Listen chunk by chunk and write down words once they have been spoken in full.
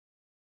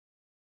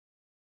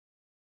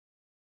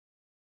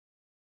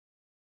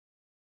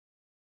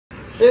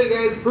Hey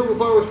guys,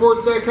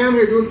 ApprovalPowerSports.com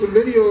here doing some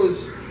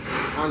videos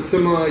on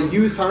some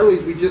used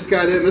Harleys we just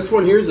got in. This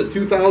one here is a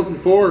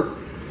 2004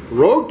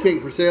 Road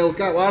King for sale. It's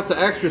got lots of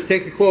extras.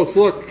 Take a close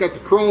look. It's got the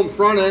chrome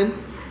front end,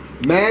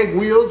 mag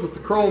wheels with the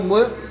chrome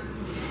lip,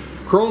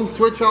 chrome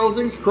switch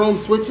housings, chrome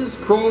switches,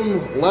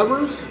 chrome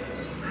levers.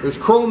 There's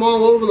chrome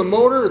all over the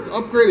motor. It's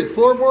upgraded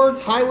floorboards,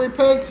 highway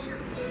pegs,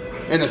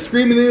 and a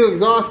screaming new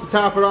exhaust to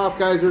top it off,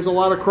 guys. There's a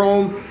lot of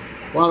chrome,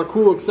 a lot of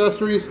cool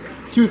accessories.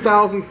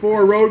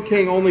 2004 Road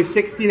King, only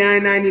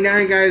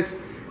 $69.99, guys.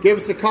 Give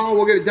us a call.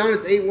 We'll get it done.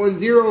 It's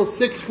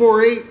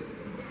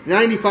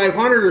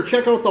 810-648-9500, or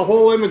check out the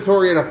whole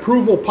inventory at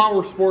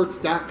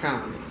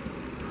ApprovalPowerSports.com.